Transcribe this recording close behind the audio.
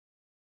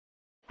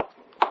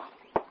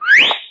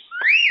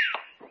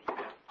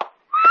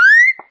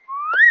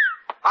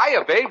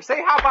Hiya, babe.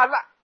 Say, how about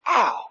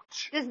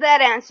Ouch! Does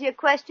that answer your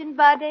question,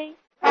 Buddy?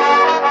 The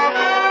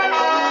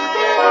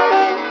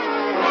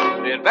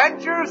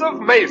Adventures of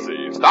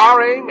Maisie,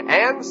 starring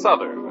Ann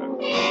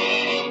Southern.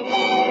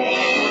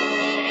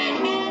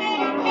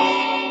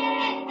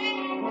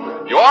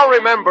 You all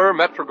remember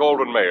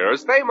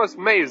Metro-Goldwyn-Mayer's famous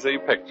Maisie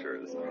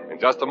pictures. In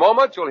just a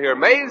moment, you'll hear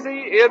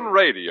Maisie in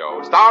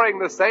radio, starring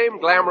the same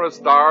glamorous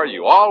star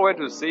you all went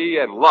to see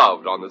and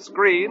loved on the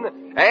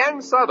screen,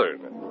 Ann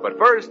Southern. But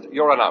first,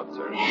 your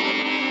announcer.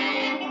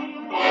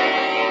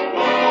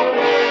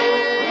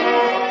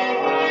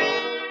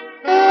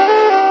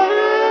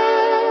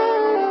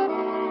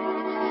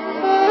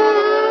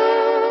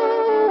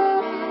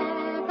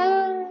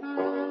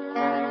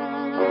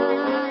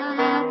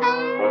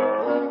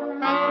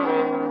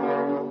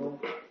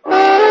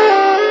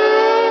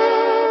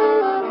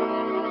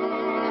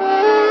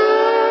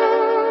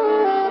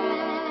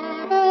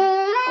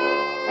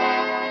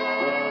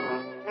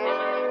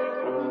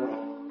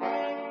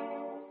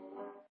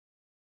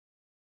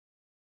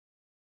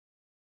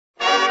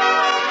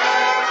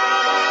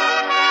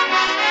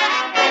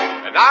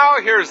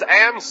 Now here's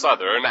Ann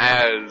Southern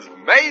as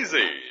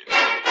Maisie.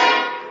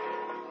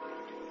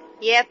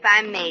 Yep,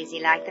 I'm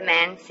Maisie, like the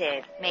man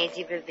said,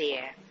 Maisie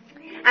Revere.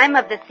 I'm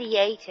of the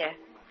theater.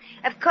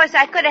 Of course,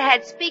 I could have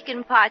had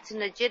speaking parts in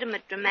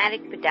legitimate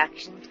dramatic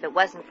productions if it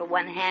wasn't for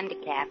one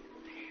handicap.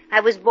 I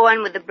was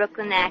born with a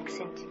Brooklyn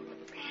accent.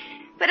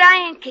 But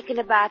I ain't kicking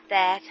about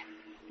that.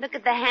 Look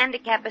at the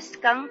handicap a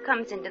skunk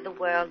comes into the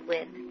world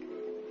with.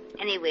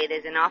 Anyway,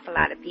 there's an awful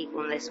lot of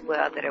people in this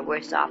world that are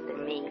worse off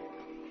than me.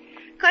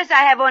 Of course,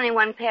 I have only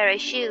one pair of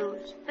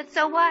shoes, but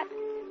so what?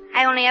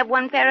 I only have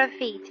one pair of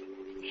feet.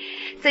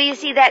 So you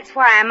see, that's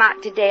why I'm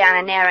out today on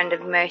an errand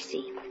of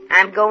mercy.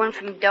 I'm going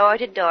from door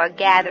to door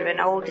gathering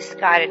old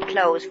discarded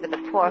clothes for the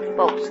poor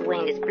folks who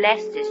ain't as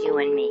blessed as you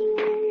and me.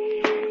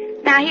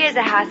 Now, here's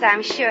a house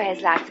I'm sure has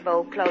lots of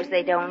old clothes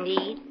they don't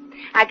need.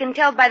 I can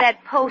tell by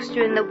that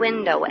poster in the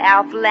window,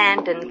 Alf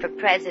Landon for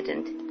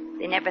president.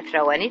 They never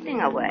throw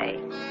anything away.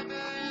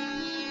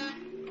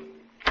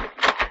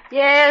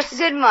 Yes?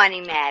 Good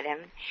morning, madam.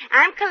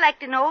 I'm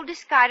collecting old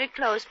discarded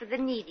clothes for the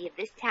needy of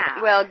this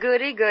town. Well,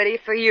 goody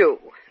for you.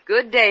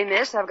 Good day,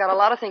 miss. I've got a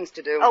lot of things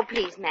to do. Oh,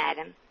 please,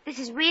 madam. This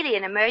is really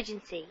an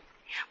emergency.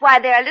 Why,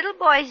 there are little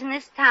boys in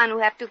this town who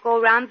have to go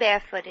around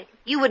barefooted.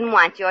 You wouldn't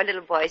want your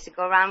little boys to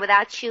go around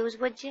without shoes,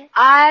 would you?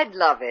 I'd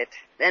love it.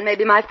 Then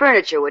maybe my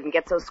furniture wouldn't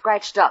get so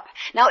scratched up.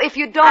 Now, if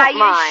you don't mind...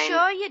 Are you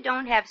sure you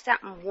don't have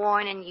something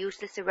worn and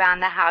useless around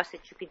the house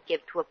that you could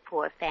give to a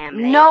poor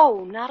family?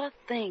 No, not a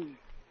thing.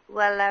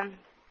 Well,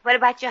 what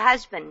about your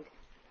husband?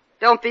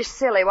 Don't be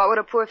silly. What would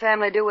a poor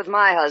family do with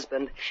my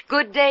husband?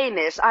 Good day,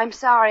 miss. I'm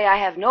sorry I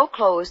have no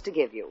clothes to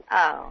give you.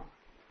 Oh.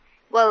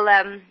 Well,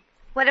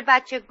 what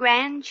about your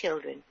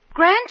grandchildren?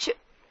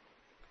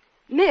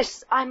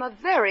 Miss, I'm a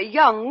very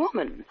young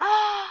woman.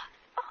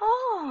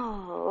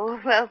 Oh,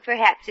 well,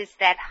 perhaps it's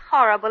that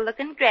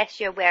horrible-looking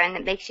dress you're wearing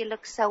that makes you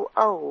look so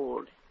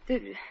old.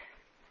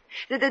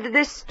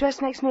 This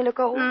dress makes me look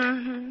old?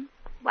 Mm-hmm.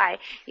 Why,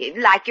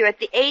 like you're at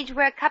the age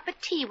where a cup of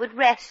tea would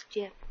rest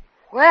you.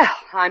 Well,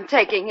 I'm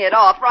taking it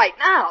off right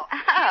now.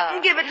 Oh.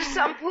 Give it to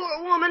some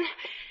poor woman.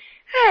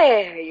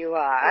 There you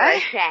are.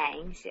 Well,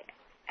 thanks.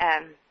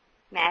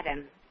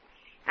 Madam,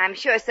 I'm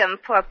sure some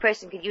poor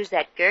person could use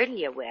that girdle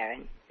you're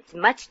wearing. It's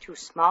much too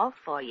small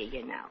for you,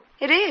 you know.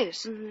 It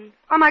is? Mm-hmm.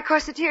 Oh, my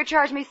corseteer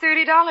charged me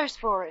 $30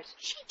 for it.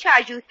 She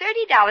charged you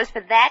 $30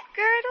 for that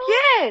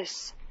girdle?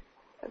 Yes.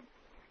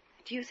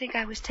 Do you think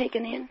I was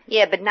taken in?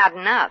 Yeah, but not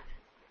enough.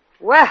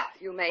 Well,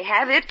 you may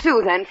have it,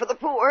 too, then, for the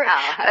poor.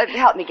 Oh.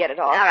 Help me get it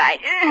off. All right.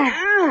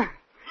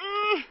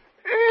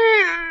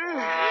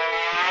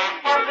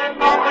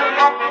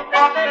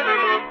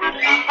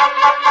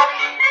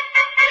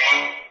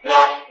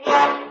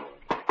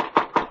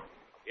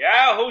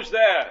 Yeah, who's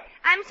there?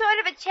 I'm sort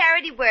of a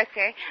charity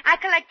worker. I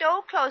collect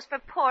old clothes for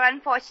poor,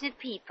 unfortunate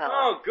people.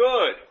 Oh,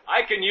 good.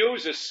 I can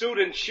use a suit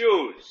and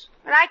shoes.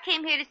 Well, I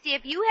came here to see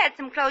if you had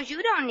some clothes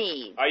you don't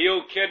need. Are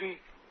you kidding?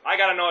 I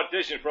got an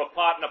audition for a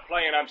part in a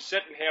play, and I'm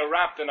sitting here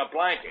wrapped in a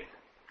blanket.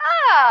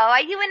 Oh,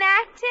 are you an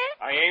actor?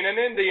 I ain't an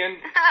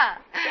Indian. Oh.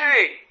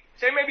 Hey,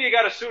 say maybe you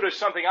got a suit or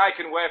something I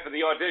can wear for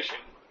the audition.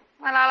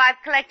 Well, all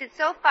I've collected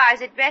so far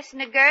is a dress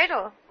and a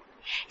girdle.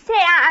 Say,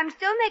 I'm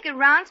still making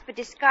rounds for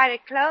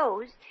discarded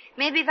clothes.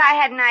 Maybe if I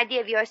had an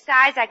idea of your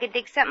size, I could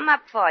dig something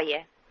up for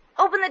you.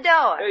 Open the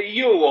door.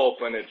 You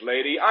open it,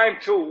 lady. I'm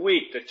too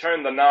weak to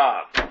turn the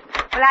knob.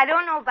 Well, I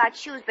don't know about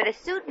shoes, but a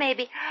suit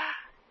maybe.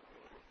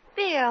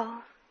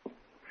 Bill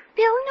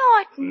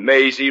Norton.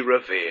 Maisie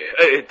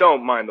Revere.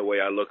 Don't mind the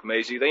way I look,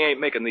 Maisie. They ain't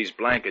making these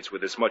blankets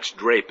with as much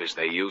drape as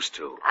they used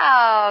to.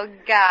 Oh,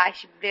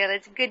 gosh, Bill,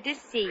 it's good to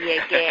see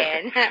you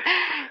again.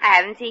 I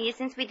haven't seen you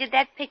since we did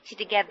that picture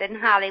together in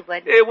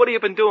Hollywood. What have you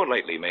been doing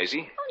lately,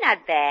 Maisie? Oh,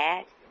 not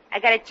bad. I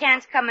got a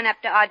chance coming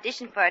up to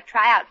audition for a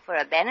tryout for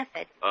a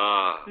benefit.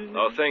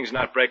 Oh, things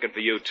not breaking for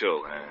you,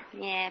 too, huh?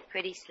 Yeah,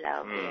 pretty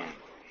slow, Bill.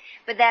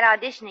 But that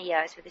audition of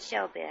yours for the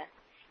show, Bill.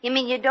 You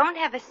mean you don't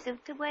have a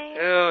suit to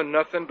wear? Oh,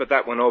 nothing but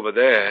that one over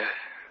there.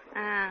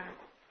 Ah,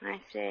 I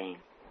see.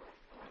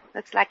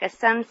 Looks like a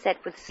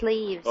sunset with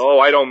sleeves. Oh,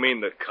 I don't mean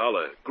the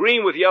color.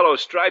 Green with yellow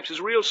stripes is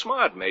real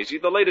smart, Maisie.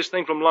 The latest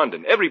thing from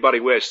London.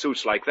 Everybody wears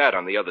suits like that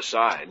on the other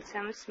side.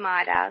 Some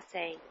smart, I'll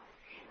say.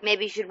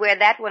 Maybe you should wear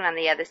that one on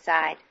the other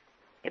side.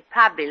 It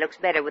probably looks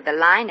better with the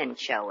lining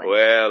showing.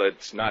 Well,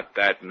 it's not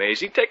that,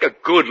 Maisie. Take a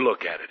good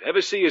look at it.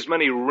 Ever see as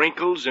many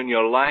wrinkles in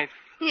your life?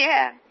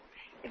 Yeah.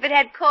 If it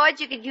had cords,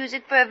 you could use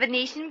it for a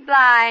Venetian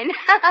blind.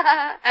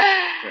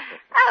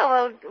 Oh,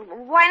 well,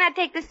 why not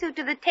take the suit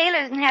to the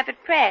tailor's and have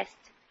it pressed?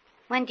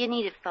 When do you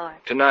need it for?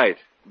 Tonight,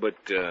 but,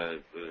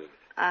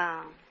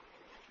 Oh,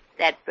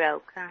 that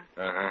broke, huh?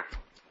 Uh-huh.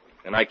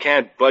 And I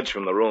can't budge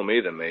from the room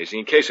either, Maisie,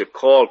 in case a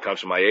call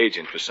comes from my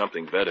agent for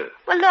something better.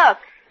 Well, look,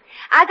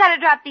 I gotta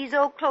drop these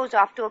old clothes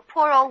off to a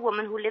poor old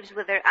woman who lives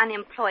with her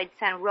unemployed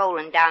son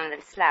Roland down in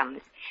the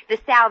slums. The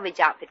salvage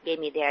outfit gave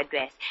me their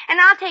address, and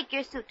I'll take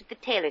your suit to the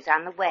tailor's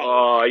on the way.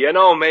 Oh, you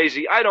know,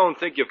 Maisie, I don't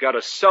think you've got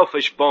a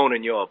selfish bone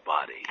in your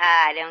body.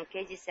 Ah, don't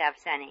kid yourself,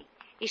 Sonny.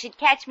 You should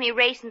catch me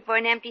racing for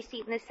an empty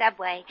seat in the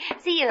subway.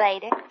 See you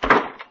later.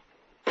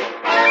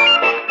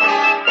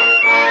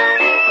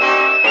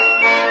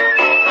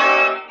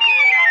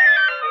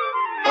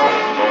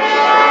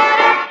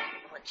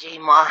 Gee,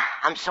 Ma,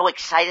 I'm so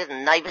excited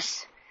and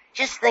nervous.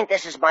 Just think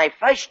this is my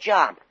first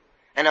job.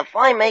 And if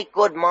I make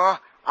good, Ma,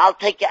 I'll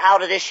take you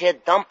out of this here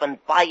dump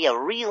and buy you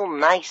real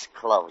nice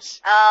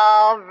clothes.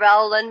 Oh,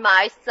 Roland,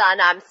 my son,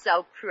 I'm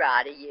so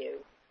proud of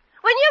you.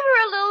 When you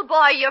were a little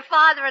boy, your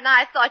father and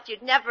I thought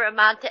you'd never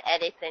amount to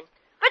anything.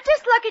 But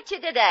just look at you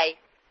today.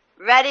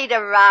 Ready to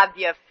rob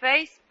your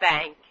first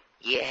bank.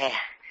 Yeah.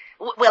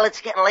 Well,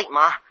 it's getting late,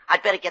 Ma.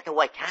 I'd better get to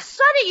work, huh?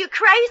 Son, are you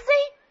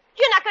crazy?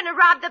 You're not going to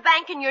rob the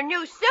bank in your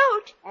new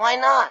suit. Why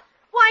not?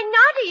 Why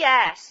not, he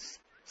asks.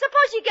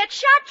 Suppose you get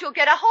shot, you'll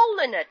get a hole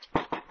in it.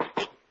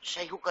 Hey,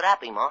 say, who could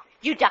that be, Ma?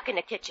 You duck in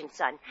the kitchen,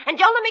 son. And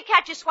don't let me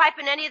catch you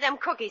swiping any of them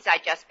cookies I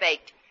just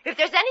baked. If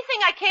there's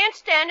anything I can't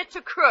stand, it's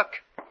a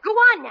crook. Go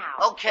on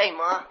now. Okay,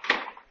 Ma.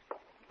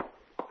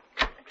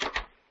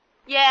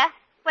 Yeah?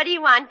 What do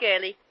you want,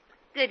 girlie?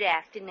 Good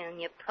afternoon,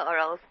 you poor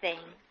old thing.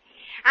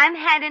 I'm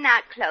handing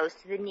out clothes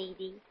to the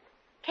needy.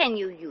 Can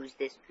you use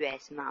this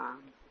dress, Mom?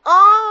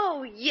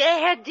 Oh,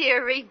 yeah,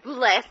 dearie,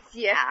 bless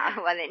you.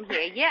 Ah, well, then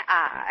here you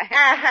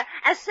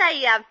are.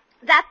 Say,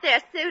 that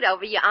there suit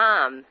over your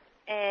arm.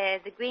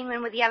 The green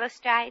one with yellow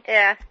stripes?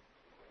 Yeah.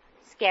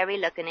 Scary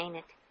looking, ain't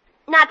it?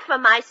 Not for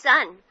my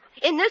son.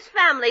 In this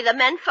family, the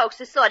men folks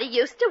are sort of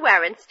used to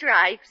wearing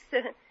stripes.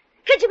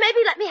 Could you maybe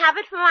let me have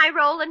it for my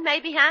Roland,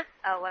 maybe, huh?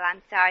 Oh, well,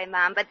 I'm sorry,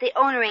 Mom, but the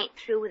owner ain't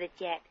through with it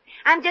yet.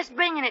 I'm just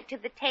bringing it to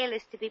the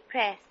tailor's to be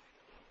pressed.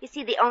 You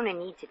see, the owner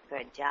needs it for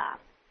a job.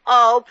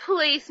 Oh,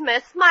 please,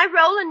 miss. My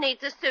Roland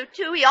needs a suit,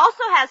 too. He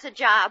also has a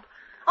job.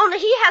 Only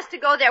he has to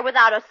go there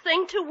without a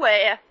thing to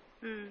wear.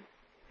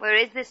 Where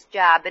is this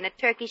job? In a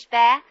Turkish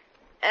bath?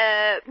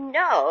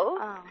 No.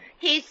 Oh.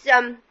 He's,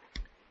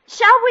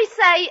 shall we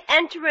say,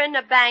 entering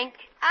a bank?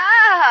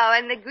 Oh,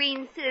 and the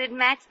green suit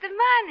matched the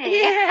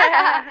money.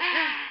 Yeah.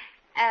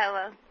 Oh,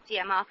 well, gee,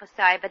 I'm awful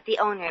sorry, but the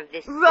owner of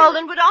this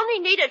Roland would only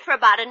need it for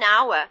about an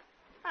hour.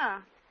 Oh,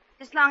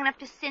 just long enough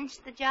to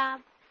cinch the job?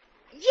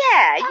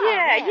 Yeah,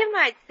 you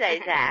might say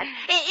that.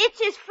 It's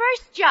his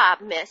first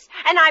job, miss,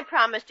 and I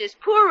promised his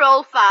poor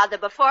old father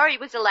before he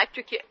was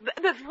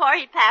before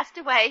he passed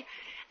away,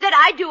 that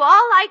I'd do all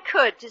I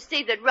could to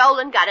see that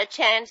Roland got a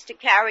chance to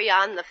carry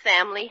on the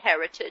family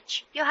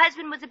heritage. Your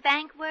husband was a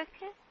bank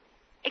worker?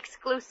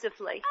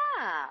 Exclusively.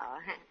 Oh.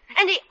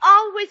 And he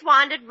always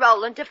wanted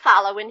Roland to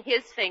follow in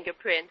his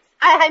fingerprints.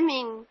 I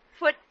mean,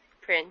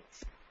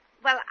 footprints.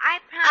 Well,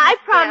 I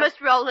promised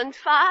Roland's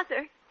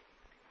father.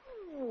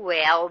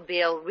 Well,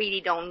 Bill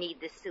really don't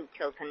need the suit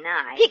till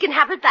tonight. He can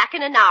have it back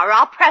in an hour.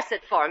 I'll press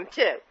it for him,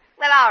 too.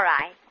 Well, all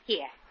right.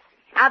 Here.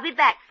 I'll be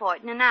back for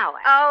it in an hour.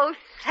 Oh,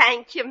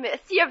 thank you, miss.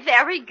 You're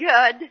very good.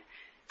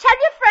 Tell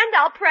your friend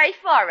I'll pray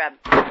for him.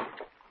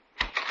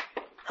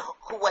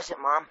 Who was it,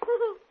 Mom?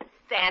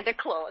 Santa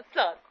Claus,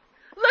 son.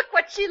 Look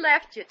what she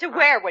left you to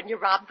wear when you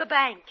robbed the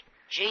bank.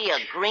 Gee, a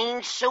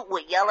green suit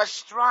with yellow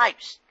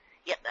stripes.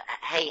 Yeah,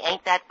 hey,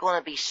 ain't that going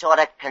to be sort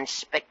of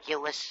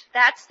conspicuous?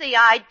 That's the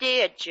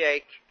idea,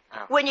 Jake.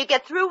 Oh. When you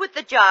get through with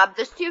the job,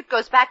 the suit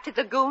goes back to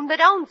the goon that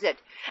owns it.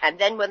 And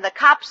then when the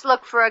cops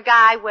look for a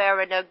guy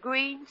wearing a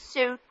green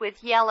suit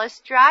with yellow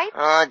stripes...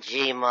 Oh,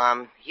 gee,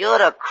 Mom, you're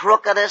the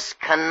crookedest,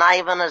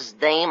 connivingest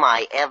dame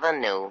I ever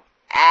knew.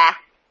 Ah,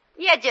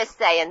 you're just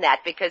saying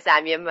that because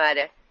I'm your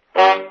mother.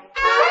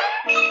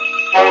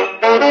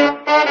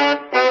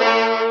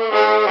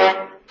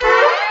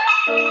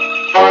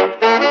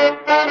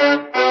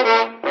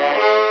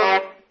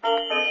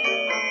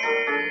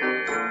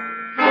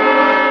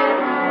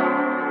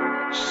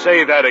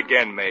 Say that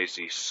again,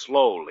 Maisie,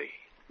 slowly.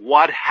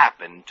 What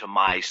happened to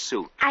my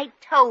suit? I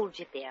told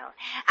you, Bill.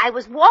 I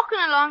was walking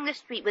along the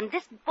street when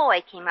this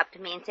boy came up to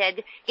me and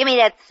said, "Give me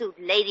that suit,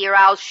 lady, or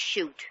I'll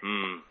shoot."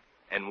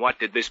 And what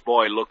did this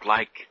boy look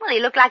like? Well, he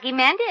looked like he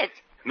meant it.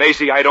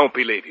 Maisie, I don't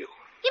believe you.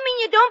 You mean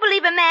you don't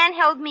believe a man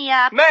held me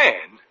up?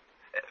 Man?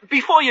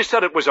 Before you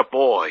said it was a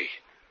boy.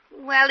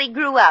 Well, he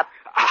grew up.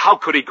 How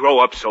could he grow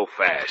up so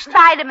fast?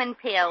 Vitamin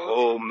pills.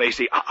 Oh,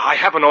 Maisie, I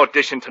have an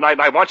audition tonight,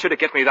 and I want you to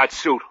get me that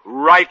suit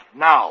right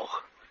now.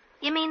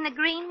 You mean the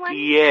green one?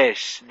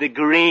 Yes, the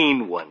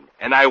green one.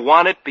 And I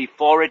want it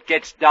before it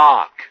gets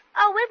dark.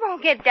 Oh, it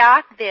won't get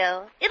dark,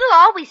 Bill. It'll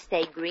always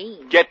stay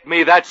green. Get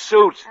me that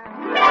suit.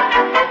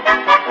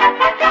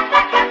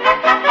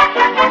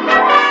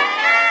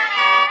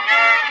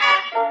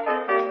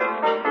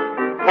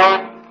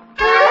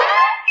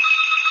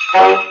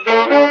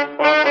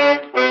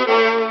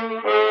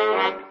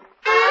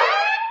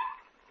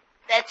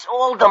 That's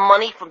all the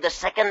money from the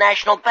Second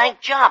National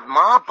Bank job,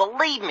 Ma.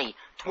 Believe me,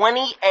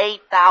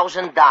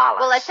 $28,000.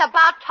 Well, it's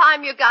about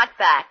time you got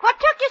back. What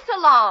took you so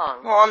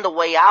long? On the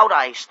way out,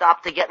 I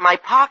stopped to get my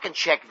parking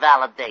check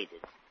validated.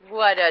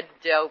 What a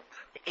dope.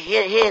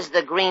 Here's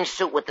the green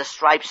suit with the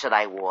stripes that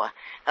I wore.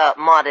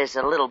 Ma, there's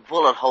a little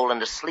bullet hole in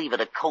the sleeve of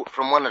the coat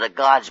from one of the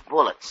guard's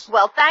bullets.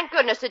 Well, thank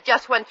goodness it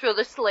just went through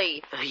the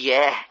sleeve.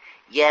 Yeah,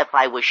 if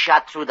I was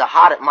shot through the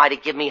heart, it might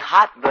have given me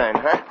heartburn,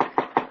 huh?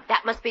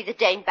 That must be the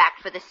dame back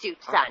for the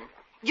suit, son.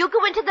 You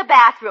go into the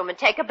bathroom and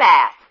take a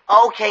bath.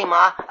 Okay,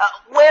 Ma.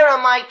 Where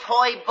are my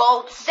toy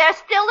boats? They're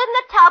still in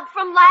the tub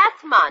from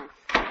last month.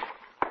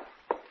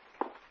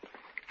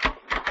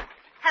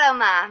 Hello,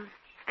 Mom.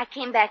 I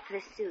came back for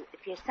the suit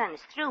if your son's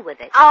through with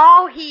it.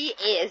 Oh, he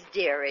is,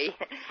 dearie.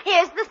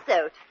 Here's the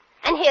suit.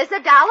 And here's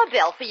 $1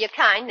 bill for your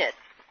kindness.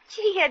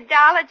 Gee,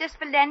 $1 just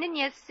for lending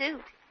you a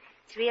suit.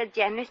 It's real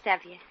generous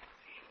of you.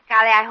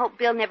 Golly, I hope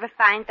Bill never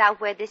finds out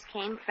where this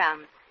came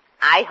from.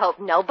 I hope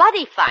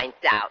nobody finds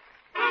out.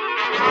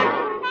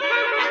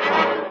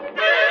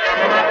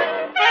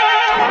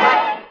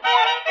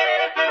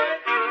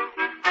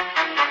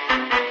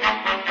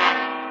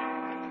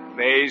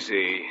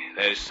 Maisie,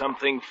 there's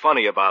something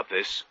funny about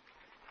this.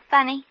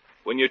 Funny?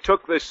 When you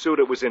took this suit,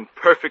 it was in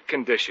perfect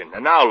condition.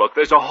 And now, look,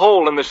 there's a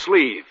hole in the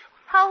sleeve.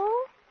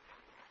 Hole?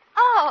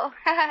 Oh,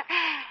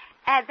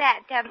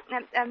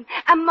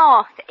 a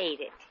moth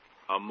ate it.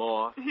 A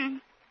moth? Mm-hmm.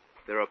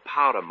 There are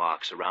powder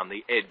marks around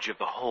the edge of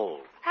the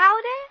hole.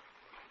 Powder?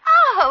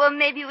 Oh, well,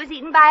 maybe it was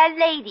eaten by a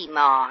lady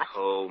moth.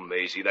 Oh,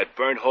 Maisie, that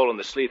burnt hole in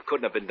the sleeve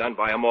couldn't have been done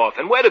by a moth.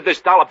 And where did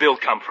this dollar bill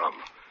come from?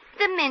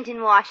 The mint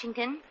in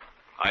Washington.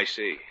 I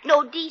see.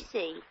 No,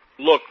 D.C.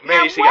 Look,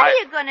 Maisie, now, what are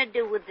you going to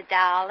do with the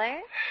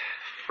dollar?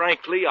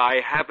 Frankly,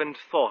 I haven't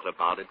thought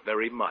about it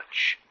very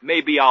much.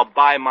 Maybe I'll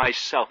buy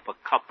myself a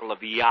couple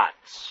of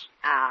yachts.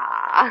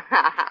 Ah,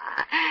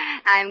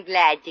 I'm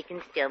glad you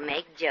can still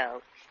make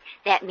jokes.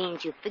 That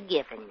means you've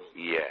forgiven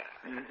me. Yeah.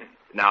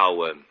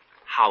 Now,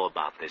 how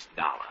about this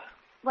dollar?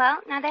 Well,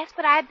 now that's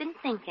what I've been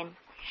thinking.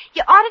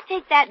 You ought to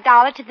take that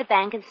dollar to the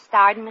bank and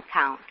start an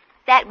account.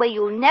 That way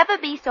you'll never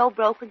be so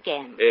broke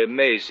again.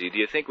 Maisie, do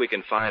you think we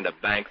can find a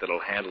bank that'll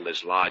handle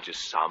as large a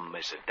sum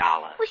as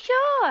 $1? Well,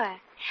 sure.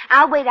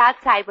 I'll wait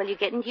outside while you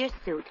get into your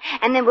suit,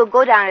 and then we'll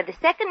go down to the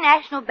Second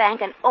National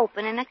Bank and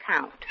open an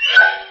account.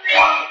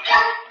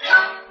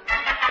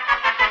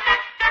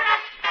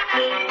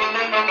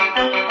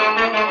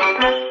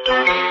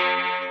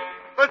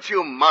 But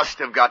you must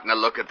have gotten a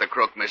look at the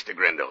crook, Mr.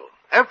 Grindle.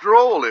 After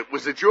all, it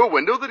was at your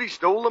window that he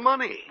stole the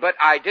money. But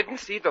I didn't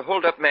see the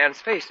hold-up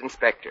man's face,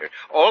 Inspector.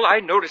 All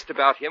I noticed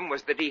about him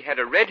was that he had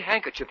a red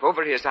handkerchief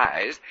over his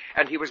eyes,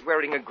 and he was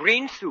wearing a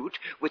green suit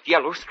with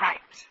yellow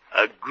stripes.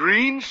 A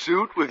green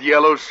suit with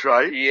yellow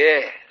stripes?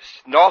 Yes,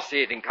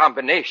 nauseating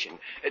combination,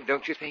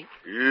 don't you think?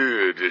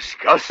 Yeah,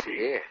 disgusting.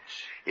 Yes.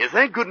 Yeah,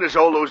 thank goodness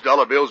all those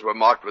dollar bills were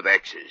marked with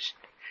X's.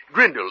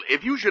 Grindle,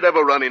 if you should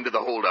ever run into the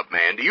hold-up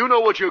man, do you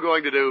know what you're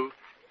going to do?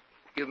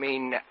 You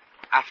mean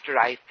after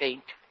I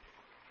faint?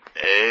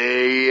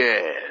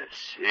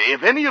 Yes.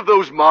 If any of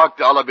those marked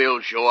dollar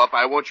bills show up,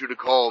 I want you to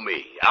call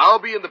me. I'll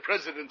be in the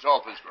president's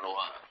office for a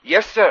while.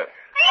 Yes, sir.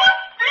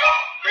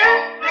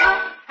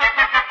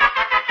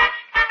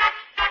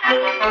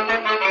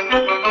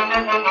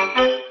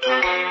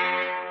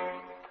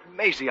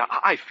 Maisie,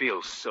 I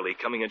feel silly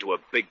coming into a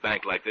big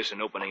bank like this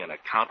and opening an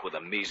account with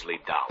a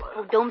measly dollar.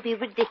 Oh, don't be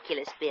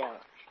ridiculous, Bill.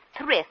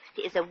 Thrift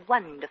is a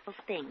wonderful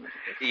thing.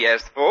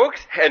 Yes,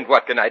 folks. And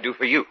what can I do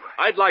for you?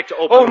 I'd like to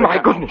open... Oh, my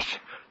goodness.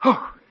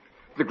 Oh,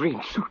 the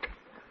green suit.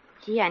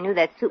 Gee, I knew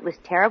that suit was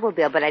terrible,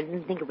 Bill, but I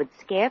didn't think it would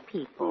scare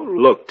people.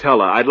 Look,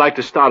 tell her, I'd like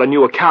to start a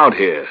new account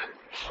here.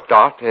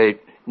 Start a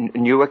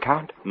new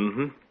account?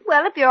 Mm-hmm.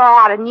 Well, if you're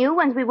out of new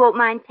ones, we won't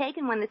mind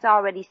taking one that's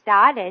already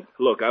started.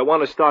 Look, I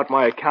want to start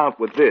my account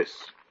with this.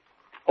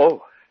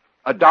 Oh,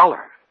 $1.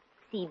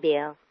 See,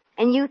 Bill,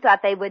 and you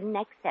thought they wouldn't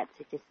accept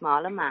such a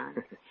small amount.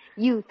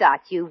 You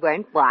thought you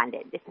weren't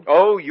wanted.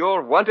 Oh,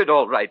 you're wanted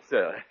all right,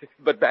 sir,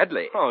 but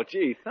badly. Oh,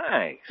 gee,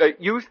 thanks.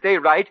 You stay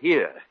right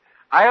here.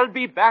 I'll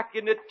be back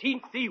in a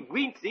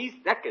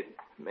teensy-weensy second.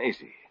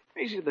 Maisie,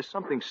 there's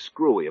something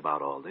screwy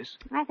about all this.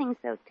 I think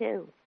so,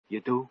 too.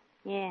 You do?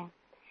 Yeah.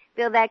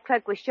 Bill, that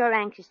clerk was sure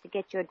anxious to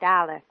get your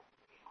dollar.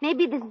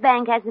 Maybe this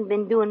bank hasn't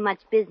been doing much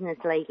business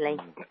lately.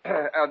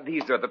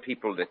 These are the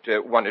people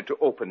that wanted to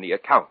open the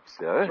account,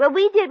 sir. Well,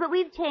 we did, but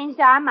we've changed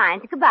our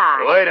minds.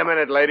 Goodbye. Wait a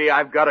minute, lady.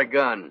 I've got a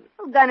gun.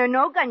 Well, gun or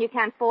no gun, you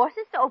can't force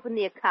us to open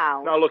the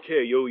account. Now, look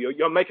here,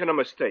 you're making a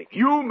mistake.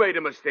 You made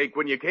a mistake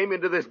when you came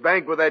into this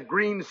bank with that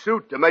green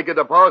suit to make a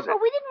deposit. Well,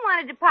 we didn't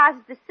want to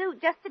deposit the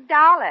suit, just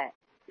 $1.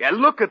 Yeah,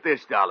 look at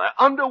this dollar.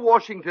 Under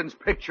Washington's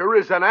picture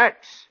is an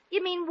X.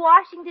 You mean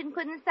Washington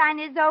couldn't sign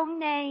his own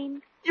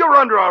name? You're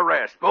under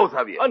arrest, both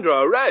of you. Under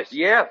arrest?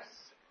 Yes,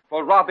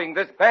 for robbing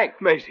this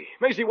bank.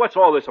 Maisie, what's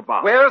all this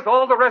about? Where's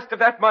all the rest of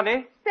that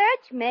money?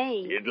 Search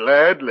me.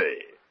 Gladly.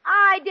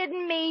 I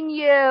didn't mean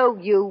you,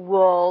 you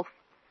wolf.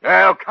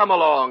 Well, come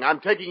along. I'm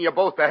taking you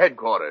both to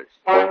headquarters.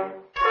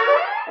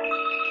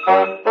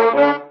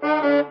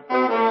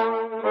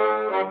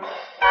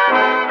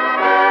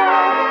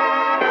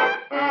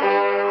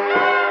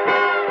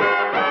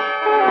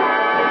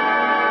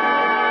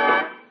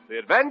 The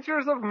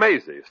Adventures of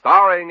Maisie,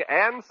 starring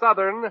Ann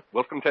Southern,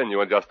 will continue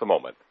in just a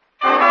moment.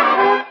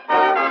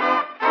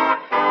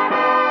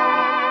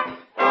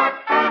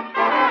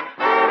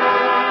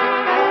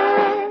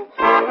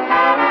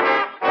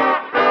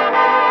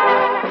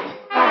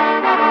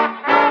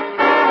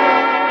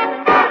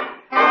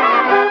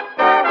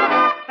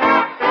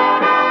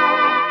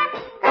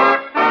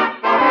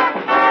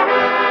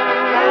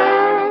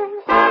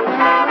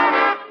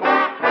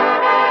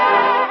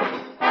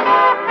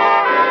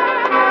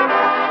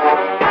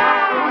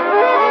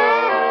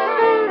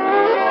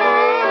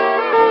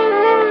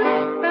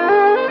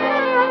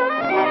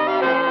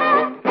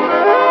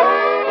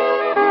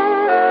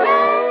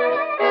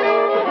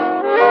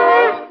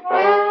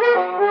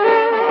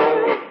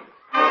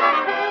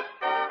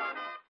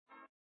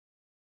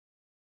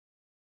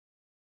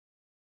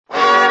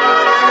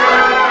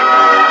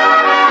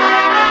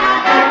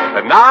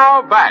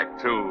 Now back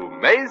to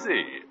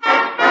Maisie.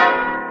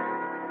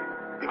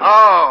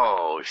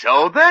 Oh,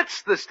 so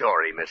that's the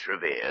story, Miss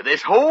Revere.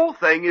 This whole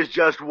thing is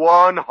just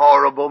one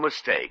horrible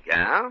mistake,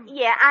 huh?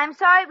 Yeah, I'm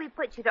sorry we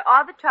put you to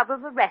all the trouble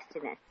of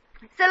arresting us.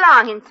 So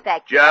long,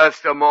 Inspector.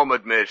 Just a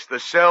moment, miss. The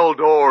cell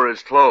door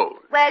is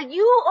closed. Well,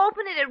 you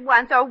open it at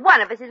once or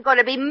one of us is going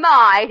to be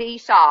mighty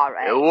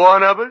sorry.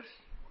 One of us?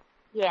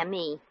 Yeah,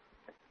 me.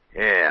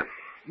 Yeah.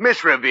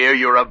 Miss Revere,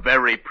 you're a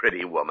very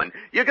pretty woman.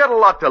 You got a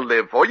lot to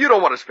live for. You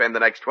don't want to spend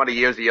the next 20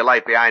 years of your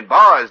life behind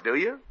bars, do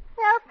you?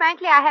 Well,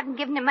 frankly, I haven't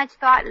given it much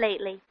thought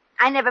lately.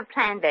 I never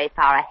planned very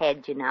far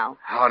ahead, you know.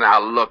 Oh, now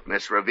look,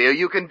 Miss Revere,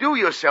 you can do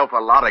yourself a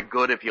lot of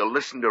good if you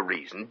listen to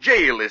reason.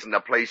 Jail isn't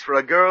a place for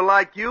a girl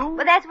like you.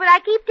 Well, that's what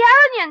I keep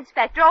telling you,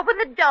 Inspector. Open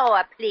the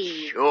door,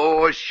 please.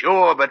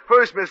 Sure. But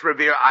first, Miss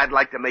Revere, I'd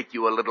like to make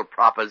you a little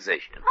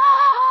proposition.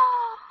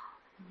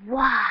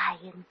 Why,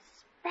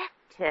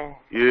 Inspector?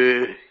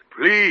 Yes,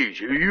 please.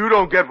 You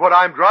don't get what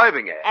I'm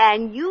driving at.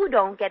 And you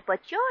don't get what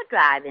you're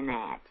driving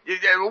at.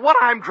 What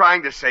I'm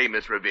trying to say,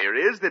 Miss Revere,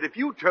 is that if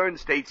you turn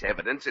state's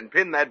evidence and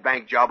pin that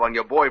bank job on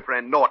your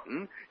boyfriend,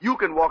 Norton, you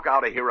can walk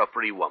out of here a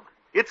free woman.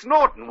 It's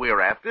Norton we're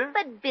after.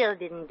 But Bill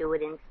didn't do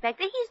it,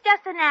 Inspector. He's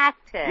just an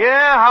actor.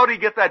 Yeah, how'd he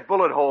get that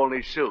bullet hole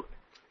in his suit?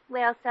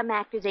 Well, some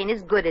actors ain't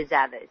as good as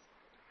others.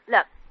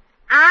 Look,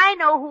 I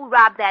know who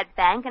robbed that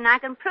bank, and I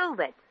can prove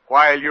it.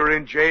 While you're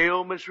in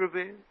jail, Miss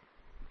Revere?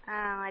 Oh,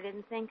 I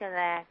didn't think of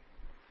that.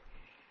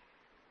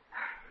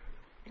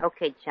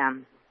 Okay,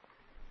 chum.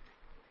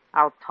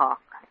 I'll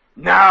talk.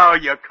 Now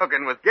you're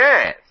cooking with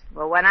gas.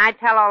 Well, when I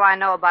tell all I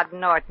know about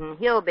Norton,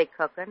 he'll be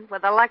cooking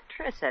with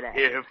electricity.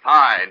 Yeah,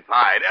 fine.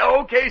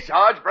 Okay,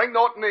 Sarge, bring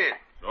Norton in.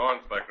 So,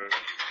 Inspector.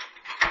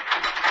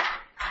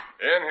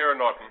 In here,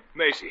 Norton.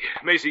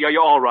 Maisie, are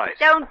you all right?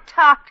 Don't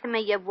talk to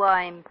me, you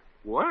worm.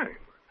 Worm?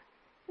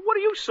 What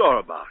are you sore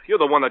about? You're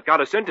the one that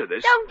got us into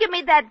this. Don't give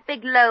me that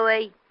big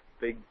Louie.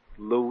 Big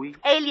Louie?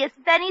 Alias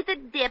Benny the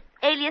Dip,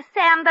 alias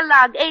Sam the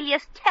Lug,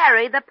 alias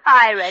Terry the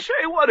Pirate.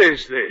 Say, what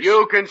is this?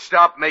 You can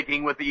stop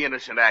making with the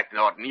innocent act,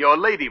 Norton. Your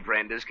lady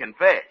friend has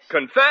confessed.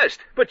 Confessed?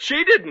 But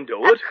she didn't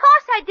do it. Of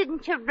course I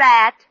didn't, you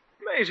rat.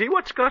 Maisie,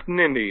 what's gotten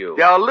into you?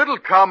 Now, a little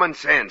common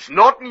sense.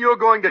 Norton, you're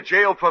going to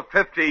jail for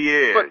 50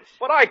 years.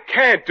 But I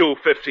can't do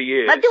 50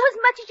 years. But do as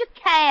much as you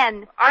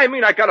can. I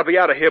mean, I gotta be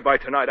out of here by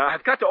tonight.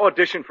 I've got to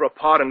audition for a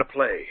part in a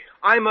play.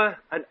 I'm an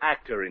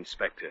actor,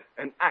 Inspector.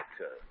 An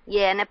actor.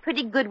 Yeah, and a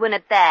pretty good one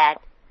at that.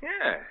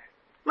 Yeah.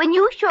 When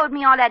you showed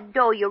me all that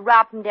dough you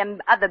robbed from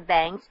them other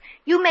banks,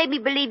 you made me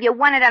believe you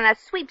won it on a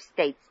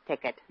sweepstakes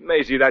ticket.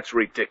 Maisie, that's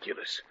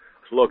ridiculous.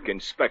 Look,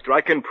 Inspector, I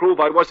can prove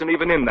I wasn't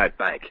even in that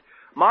bank.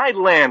 My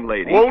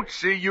landlady... Won't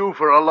see you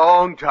for a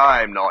long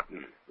time,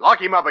 Norton.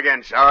 Lock him up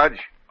again, Sarge.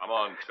 Come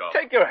on, Chum.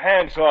 Take your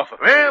hands off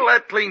of me. Well,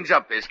 that cleans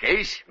up this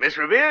case. Miss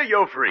Revere,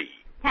 you're free.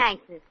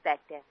 Thanks,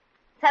 Inspector.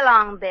 So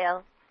long,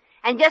 Bill.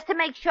 And just to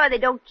make sure they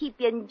don't keep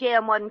you in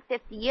jail more than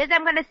 50 years,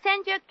 I'm going to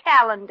send you a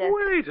calendar.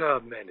 Wait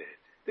a minute.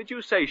 Did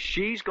you say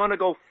she's going to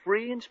go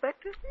free,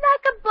 Inspector?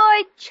 Like a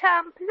boy,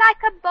 chump.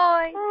 Like a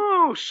boy.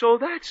 Oh, so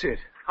that's it.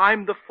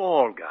 I'm the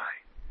fall guy.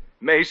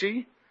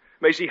 Maisie,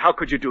 how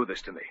could you do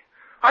this to me?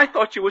 I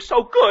thought you were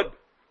so good,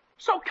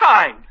 so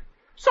kind,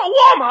 so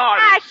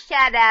warm-hearted. Ah,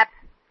 shut up.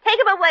 Take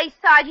him away,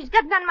 Sarge. He's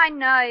getting on my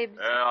nerves.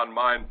 Yeah, on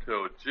mine,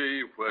 too.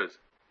 Gee whiz.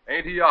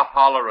 Ain't he a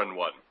hollering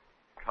one?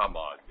 Come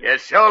on.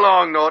 Yes, so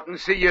long, Norton.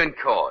 See you in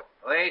court.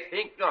 I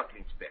think not,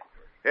 Inspector.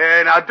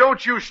 Now,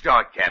 don't you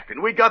start,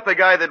 Captain. We got the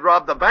guy that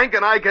robbed the bank,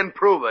 and I can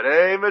prove it,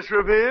 eh, Miss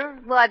Revere?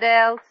 What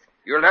else?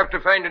 You'll have to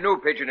find a new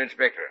pigeon,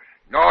 Inspector.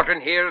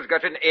 Norton here's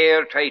got an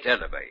airtight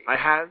alibi. I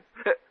have?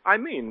 I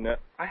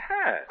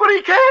have. But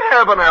he can't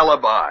have an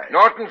alibi.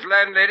 Norton's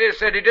landlady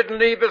said he didn't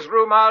leave his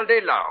room all day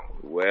long.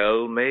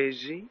 Well,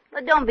 Maisie?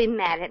 Well, don't be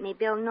mad at me,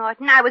 Bill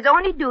Norton. I was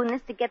only doing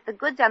this to get the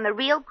goods on the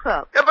real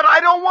crook. Yeah, but I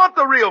don't want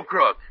the real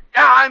crook.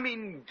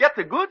 Get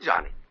the goods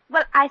on him.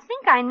 Well, I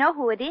think I know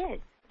who it is.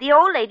 The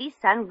old lady's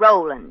son,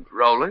 Roland.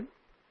 Roland?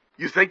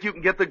 You think you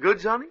can get the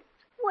goods on him?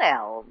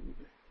 Well,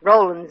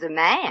 Roland's a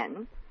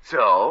man.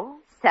 So?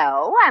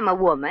 So, I'm a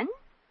woman.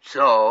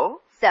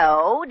 So?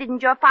 So,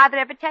 didn't your father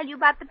ever tell you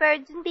about the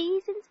birds and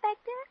bees,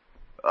 Inspector?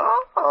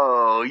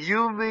 Oh,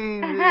 you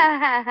mean...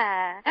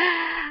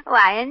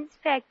 Why,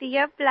 Inspector,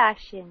 you're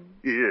blushing.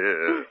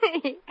 Yeah.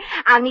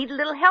 I'll need a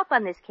little help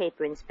on this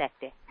caper,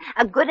 Inspector.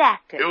 A good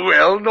actor.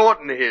 Well,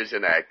 Norton here's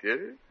an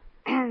actor.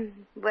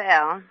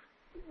 Well...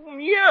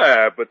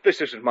 Yeah, but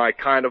this isn't my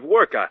kind of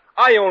work.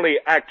 I only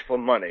act for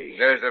money.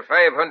 There's a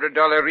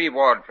 $500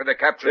 reward for the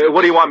capture.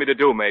 What do you want me to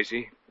do,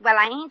 Maisie? Well,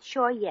 I ain't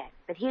sure yet,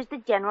 but here's the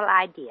general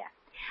idea.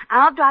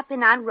 I'll drop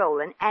in on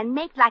Roland and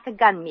make like a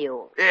gun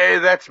mule.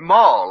 That's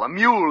Moll. A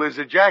mule is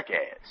a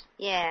jackass.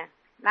 Yeah,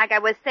 like I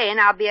was saying,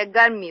 I'll be a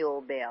gun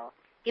mule, Bill.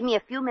 Give me a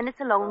few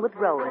minutes alone with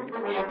Roland.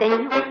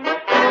 Then you...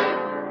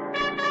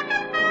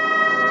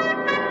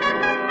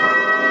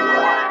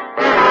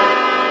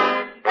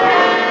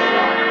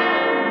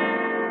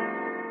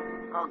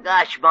 Oh,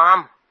 gosh,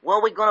 Mom. Where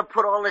are we going to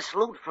put all this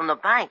loot from the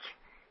bank?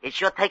 It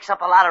sure takes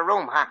up a lot of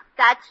room, huh?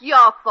 That's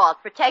your fault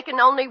for taking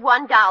only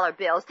 $1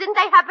 bills. Didn't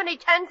they have any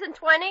 10s and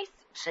 20s?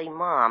 Say,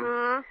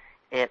 Mom,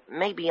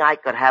 maybe I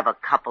could have a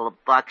couple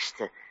of bucks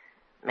to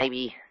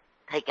maybe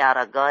take out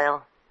a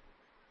girl.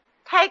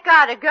 Take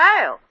out a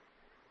girl?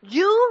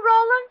 You,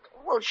 Roland?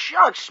 Well,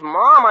 shucks,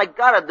 Mom. I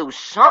gotta do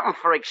something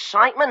for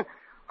excitement.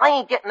 I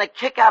ain't getting a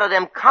kick out of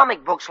them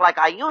comic books like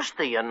I used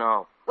to, you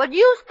know. Well,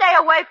 you stay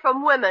away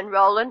from women,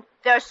 Roland.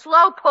 They're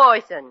slow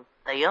poison.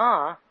 They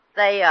are?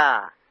 They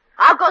are.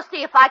 I'll go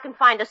see if I can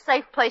find a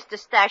safe place to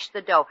stash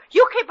the dough.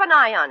 You keep an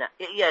eye on it.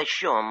 Yeah,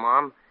 sure,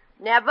 Mom.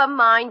 Never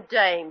mind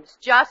dames.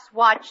 Just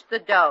watch the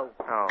dough.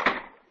 Oh.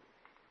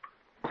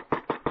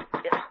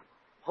 Yeah.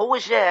 Who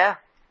is there?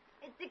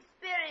 It's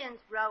experience,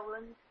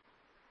 Roland.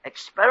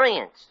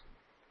 Experience?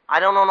 I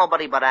don't know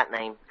nobody by that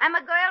name. I'm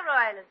a girl,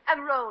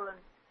 Roland.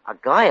 A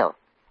girl?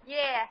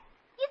 Yeah.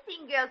 You've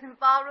seen girls in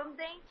ballrooms,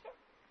 ain't you?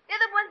 They're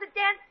the ones that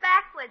dance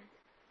backwards.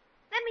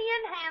 Let me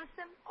in,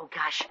 handsome. Oh,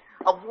 gosh.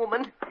 A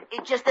woman?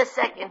 In just a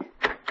second.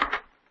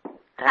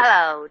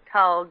 Hello,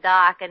 tall,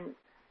 dark, and...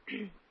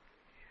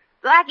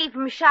 Blackie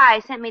from Shy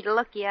sent me to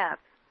look you up.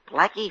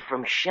 Blackie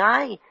from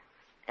Shy?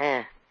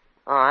 I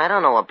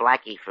don't know a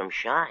Blackie from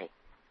Shy.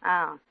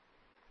 Oh.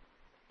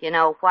 You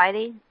know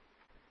Whitey?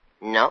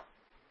 No.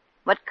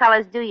 What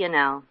colors do you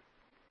know?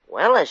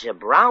 Well, there's a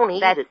brownie.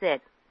 That's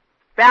it.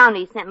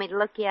 Brownie sent me to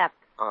look you up.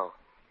 Oh.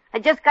 I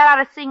just got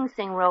out of Sing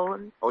Sing,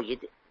 Roland. Oh, you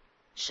did?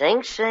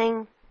 Sing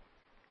Sing?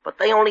 But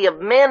they only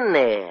have men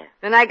there.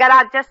 Then I got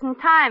out just in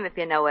time, if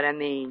you know what I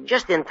mean.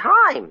 Just in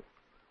time?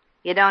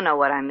 You don't know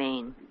what I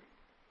mean.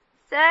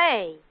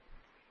 Say,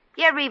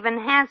 you're even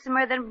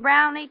handsomer than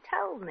Brownie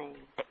told me.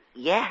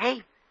 Yeah,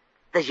 hey?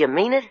 Does you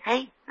mean it,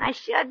 hey? I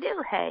sure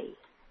do, hey.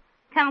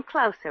 Come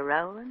closer,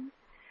 Roland.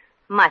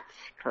 Much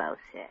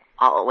closer.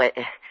 Oh, wait.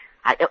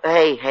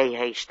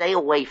 Hey, stay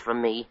away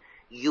from me.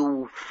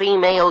 You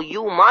female,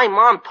 you. My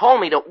mom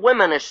told me that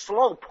women are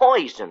slow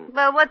poison.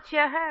 Well, what's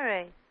your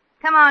hurry?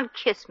 Come on,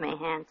 kiss me,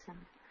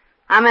 handsome.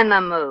 I'm in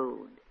the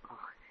mood. Oh,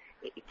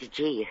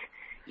 gee,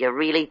 you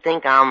really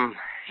think I'm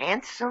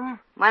handsome?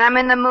 When I'm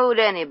in the mood,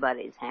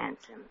 anybody's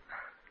handsome.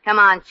 Come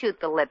on, shoot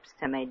the lips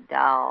to me,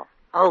 doll.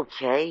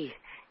 Okay.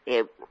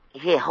 Here,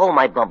 hold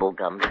my bubble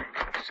gum.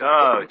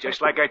 So, just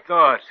like I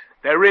thought,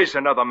 there is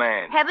another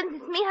man. Heavens,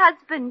 it's me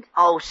husband.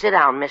 Oh, sit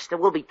down, mister.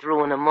 We'll be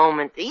through in a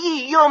moment.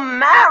 You're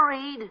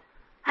married?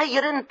 Hey,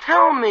 you didn't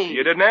tell me.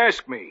 You didn't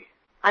ask me.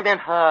 I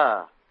meant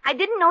her. I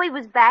didn't know he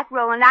was back,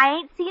 Roland. I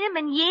ain't seen him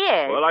in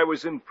years. Well, I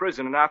was in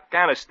prison in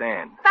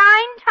Afghanistan.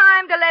 Fine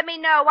time to let me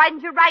know. Why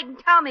didn't you write and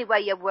tell me where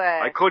you were?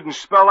 I couldn't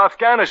spell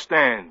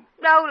Afghanistan.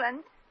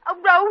 Roland. Oh,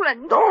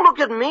 Roland. Don't look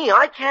at me.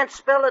 I can't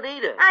spell it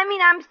either. I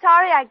mean, I'm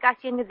sorry I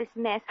got you into this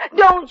mess.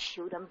 Don't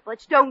shoot him,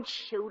 Butch. Don't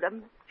shoot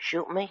him.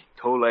 Shoot me?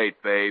 Too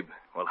late, babe.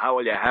 Well, how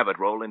will you have it,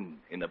 Roland?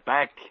 In the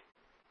back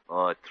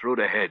or through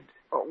the head?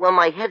 Oh, well,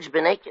 my head's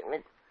been aching.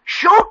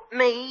 Shoot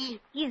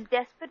me! He's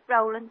desperate,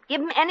 Roland.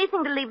 Give him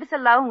anything to leave us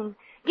alone.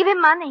 Give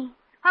him money.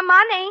 Her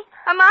money.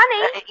 Her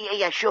money.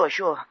 Yeah, sure.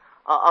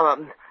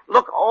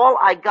 Look, all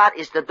I got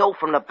is the dough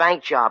from the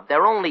bank job.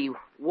 They're only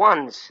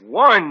ones.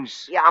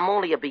 Ones? Yeah, I'm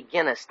only a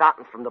beginner,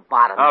 starting from the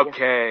bottom.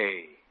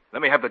 Okay.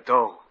 Let me have the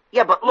dough.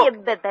 Yeah, but look.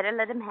 You better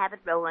let him have it,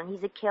 Roland.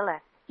 He's a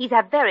killer. He's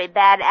a very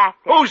bad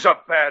actor. Who's a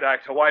bad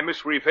actor? Why,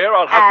 Miss Revere,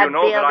 I'll have you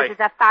know Bill, that this is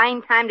a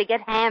fine time to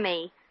get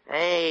hammy.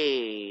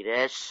 Hey,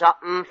 there's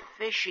something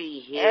fishy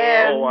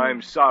here. Oh,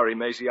 I'm sorry,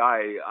 Maisie.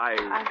 Okay,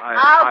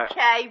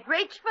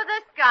 reach for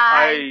the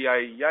sky.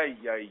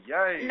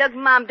 Look,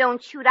 Mom,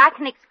 don't shoot. I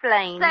can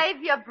explain.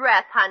 Save your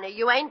breath, honey.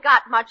 You ain't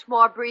got much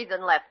more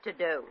breathing left to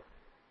do.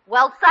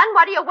 Well, son,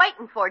 what are you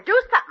waiting for? Do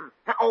something.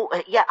 Oh,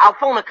 yeah, I'll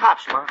phone the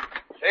cops, Ma.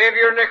 Save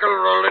your nickel,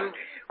 Roland.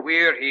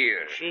 We're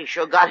here. She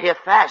sure got here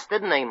fast,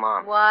 didn't they,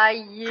 Mom? Why,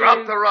 you...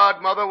 Drop the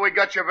rod, Mother. We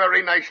got you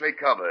very nicely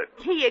covered.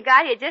 Gee, you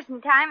got here just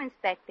in time,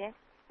 Inspector.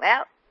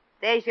 Well,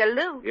 there's your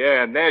loot.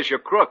 Yeah, and there's your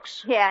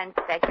crooks. Yeah,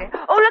 Inspector.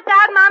 Oh, look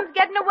out, Mom's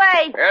getting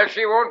away. Well,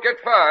 she won't get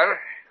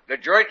far. The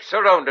joint's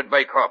surrounded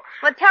by cops.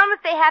 Well, tell them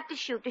if they have to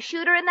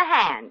shoot her in the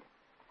hand.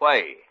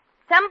 Why?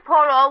 Some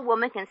poor old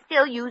woman can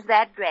still use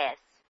that dress.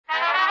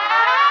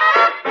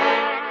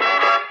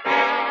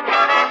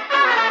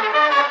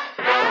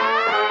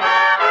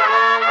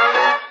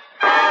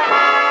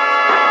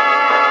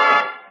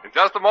 In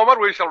just a moment,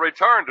 we shall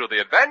return to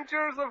the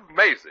adventures of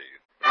Maisie.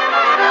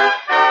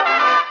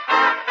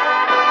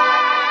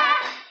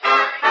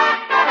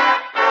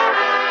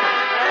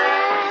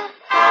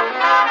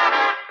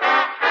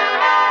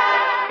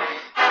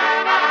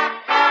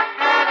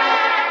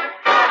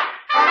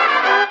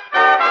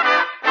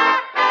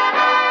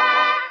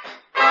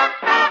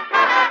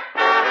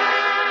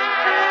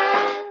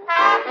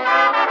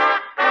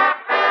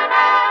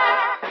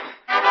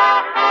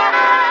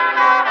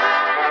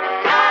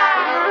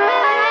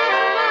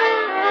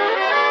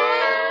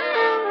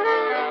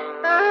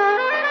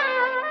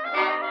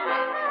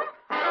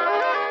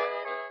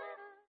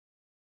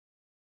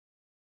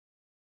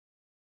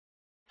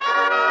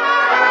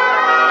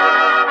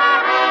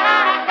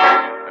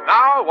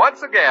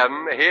 Once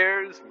again,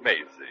 here's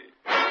Maisie.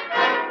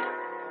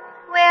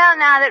 Well,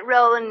 now that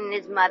Roland and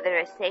his mother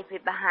are safely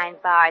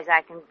behind bars,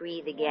 I can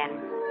breathe again.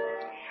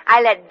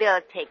 I let Bill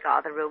take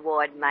all the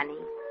reward money.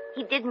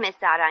 He did miss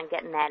out on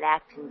getting that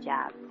acting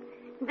job.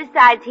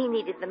 Besides, he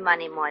needed the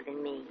money more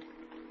than me.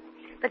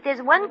 But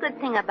there's one good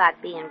thing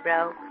about being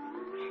broke.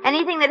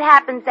 Anything that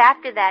happens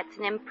after that's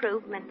an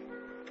improvement.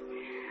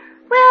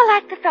 Well,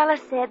 like the fella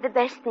said, the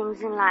best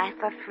things in life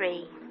are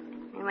free.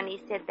 And when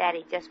he said that,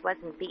 he just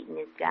wasn't beating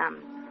his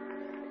gums.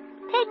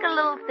 Take a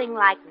little thing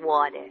like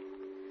water.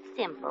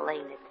 Simple,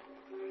 ain't it?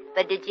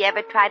 But did you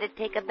ever try to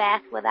take a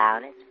bath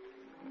without it?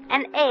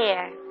 And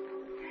air.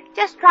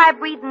 Just try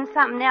breathing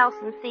something else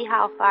and see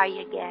how far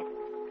you get.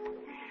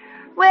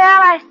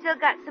 Well, I still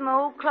got some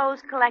old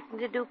clothes collecting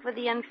to do for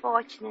the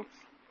unfortunates.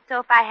 So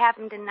if I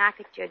happen to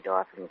knock at your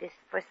door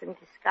for some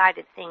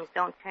discarded things,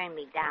 don't turn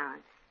me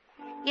down.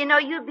 You know,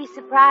 you'd be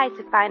surprised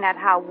to find out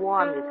how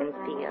warm you can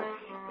feel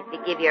if you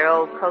give your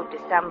old coat to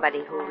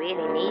somebody who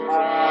really needs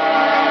it.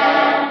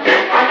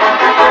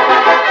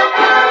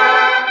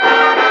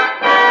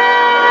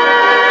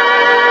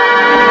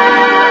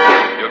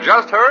 You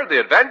just heard The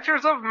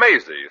Adventures of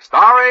Maisie,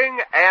 starring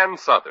Ann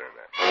Southern.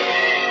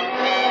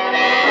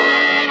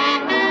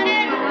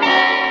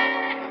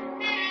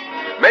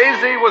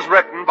 Maisie was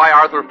written by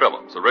Arthur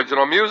Phillips.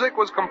 Original music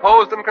was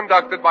composed and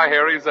conducted by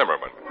Harry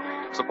Zimmerman.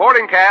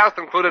 Supporting cast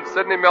included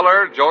Sidney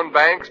Miller, Joan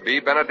Banks, Bea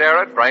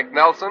Benaderet, Frank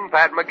Nelson,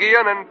 Pat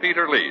McGeehan, and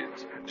Peter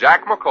Leeds.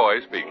 Jack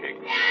McCoy speaking.